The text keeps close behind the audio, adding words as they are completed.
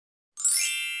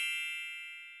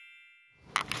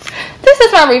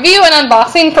is my review and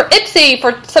unboxing for Ipsy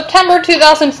for September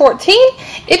 2014.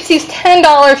 Ipsy's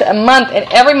 $10 a month, and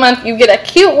every month you get a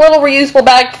cute little reusable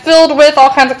bag filled with all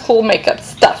kinds of cool makeup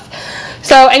stuff.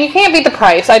 So, and you can't beat the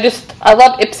price. I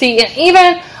love Ipsy, and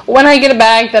even when I get a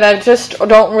bag that I just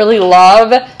don't really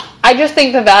love, I just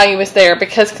think the value is there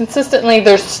because consistently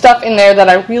there's stuff in there that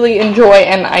I really enjoy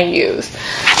and I use.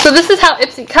 So this is how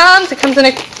Ipsy comes. It comes in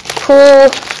a cool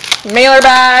mailer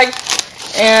bag,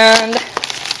 and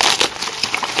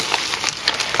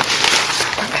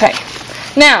okay.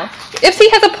 Now, Ipsy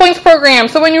has a points program,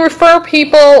 so when you refer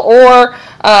people or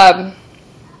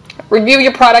review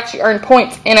your products, you earn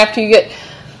points, and after you get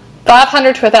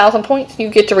 500 to 1,000 points, you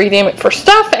get to redeem it for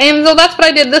stuff, and so that's what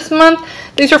I did this month.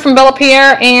 These are from Bella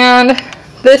Pierre, and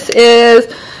this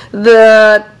is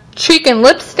the cheek and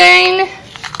lip stain.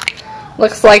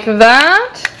 Looks like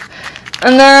that.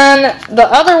 And then the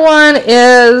other one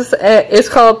is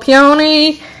called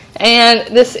Peony,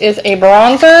 and this is a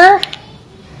bronzer.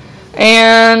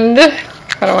 And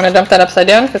I don't want to dump that upside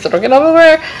down because it'll get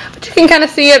everywhere, but you can kind of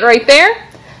see it right there.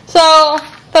 So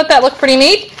thought that looked pretty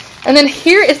neat. And then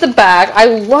here is the bag. I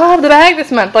love the bag this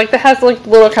month. Like, that has like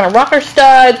little kind of rocker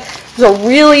studs. It's a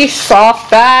really soft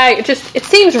bag. It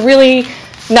seems really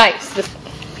nice.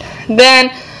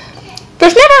 Then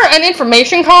there's never an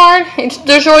information card.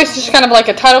 There's always just kind of like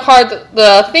a title card.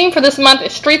 The theme for this month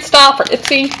is street style for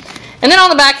Ipsy. And then on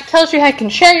the back it tells you how you can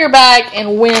share your bag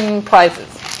and win prizes.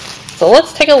 So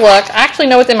let's take a look. I actually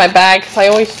know what's in my bag because I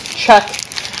always check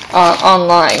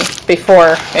online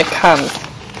before it comes.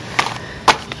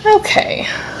 Okay,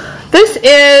 this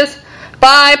is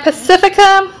by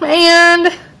Pacifica,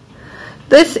 and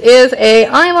this is a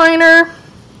eyeliner.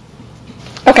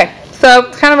 Okay, so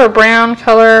it's kind of a brown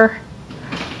color.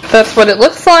 That's what it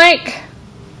looks like.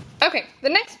 Okay, the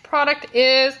next product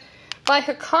is by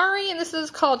Hikari, and this is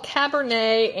called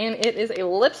Cabernet, and it is a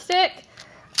lipstick.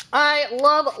 I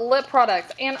love lip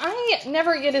products, and I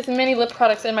never get as many lip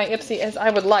products in my Ipsy as I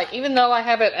would like, even though I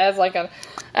have it as like an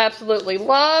absolutely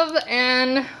love,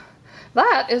 and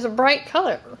that is a bright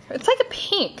color. It's like a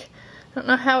pink. I don't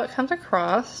know how it comes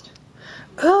across.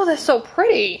 Oh, that's so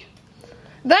pretty.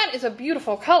 That is a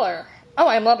beautiful color. Oh,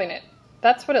 I'm loving it.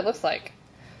 That's what it looks like.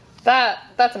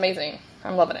 That's amazing.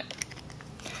 I'm loving it.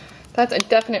 That's a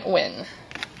definite win.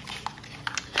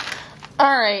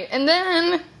 Alright, and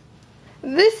then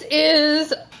this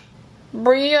is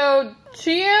Briogeo.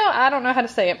 I don't know how to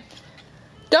say it.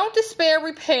 Don't Despair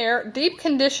Repair Deep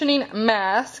Conditioning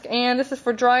Mask. And this is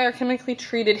for dry or chemically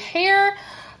treated hair.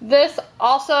 This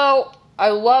also, I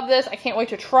love this. I can't wait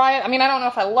to try it. I mean, I don't know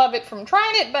if I love it from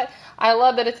trying it, but I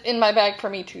love that it's in my bag for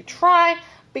me to try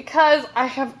because I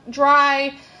have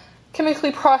dry,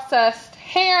 chemically processed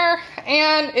hair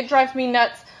and it drives me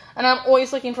nuts. And I'm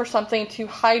always looking for something to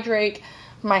hydrate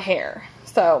my hair.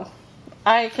 So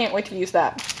I can't wait to use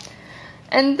that.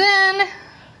 And then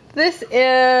this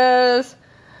is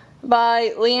by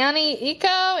Liani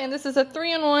Eco, and this is a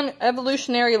 3-in-1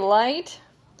 Evolutionary Light.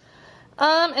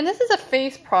 And this is a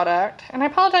face product, and I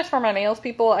apologize for my nails,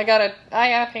 people. I gotta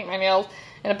paint my nails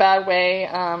in a bad way.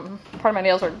 Part of my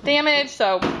nails are damaged,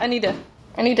 so I need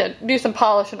to do some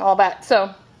polish and all that.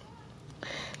 So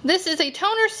this is a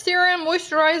toner, serum,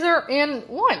 moisturizer in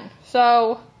one.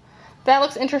 So that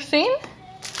looks interesting.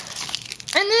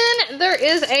 And then there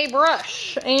is a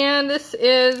brush, and this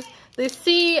is the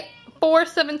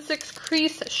C476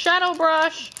 Crease Shadow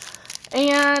Brush,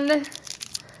 and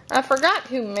I forgot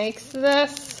who makes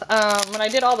this. When I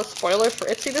did all the spoilers for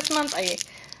Ipsy this month, I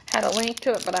had a link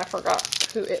to it, but I forgot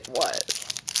who it was.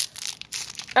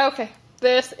 Okay,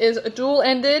 this is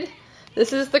dual-ended.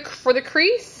 This is for the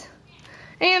crease,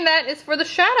 and that is for the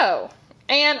shadow.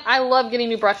 And I love getting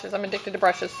new brushes. I'm addicted to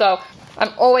brushes, so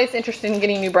I'm always interested in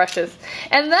getting new brushes.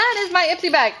 And that is my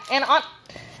Ipsy bag. And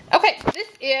okay, this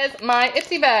is my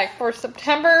Ipsy bag for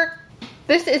September.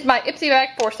 This is my Ipsy bag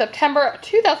for September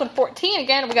 2014.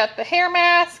 Again, we got the hair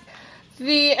mask,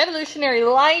 the Evolutionary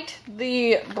Light,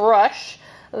 the brush,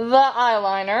 the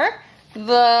eyeliner,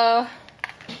 the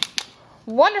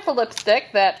wonderful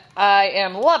lipstick that I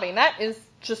am loving. That is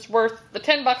just worth the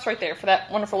 $10 right there for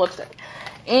that wonderful lipstick.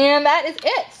 And that is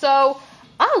it. So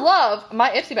I love my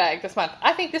Ipsy bag this month.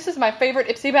 I think this is my favorite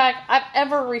Ipsy bag I've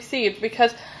ever received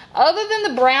because other than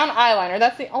the brown eyeliner,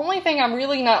 that's the only thing I'm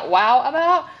really not wow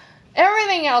about.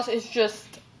 Everything else is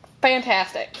just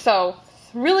fantastic. So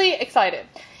really excited.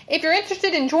 If you're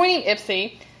interested in joining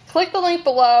Ipsy, click the link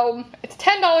below. It's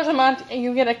 $10 a month and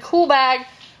you get a cool bag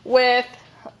with,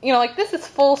 you know, like this is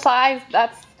full size.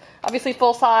 That's obviously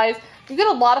full size. You get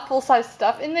a lot of full size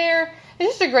stuff in there.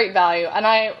 it's just a great value, and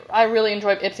I really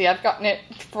enjoy Ipsy. I've gotten it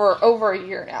for over a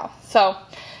year now. So,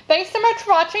 thanks so much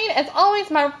for watching. As always,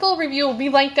 my full review will be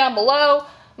linked down below.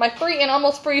 My free and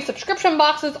almost free subscription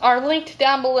boxes are linked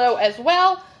down below as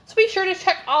well. So be sure to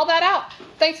check all that out.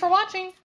 Thanks for watching.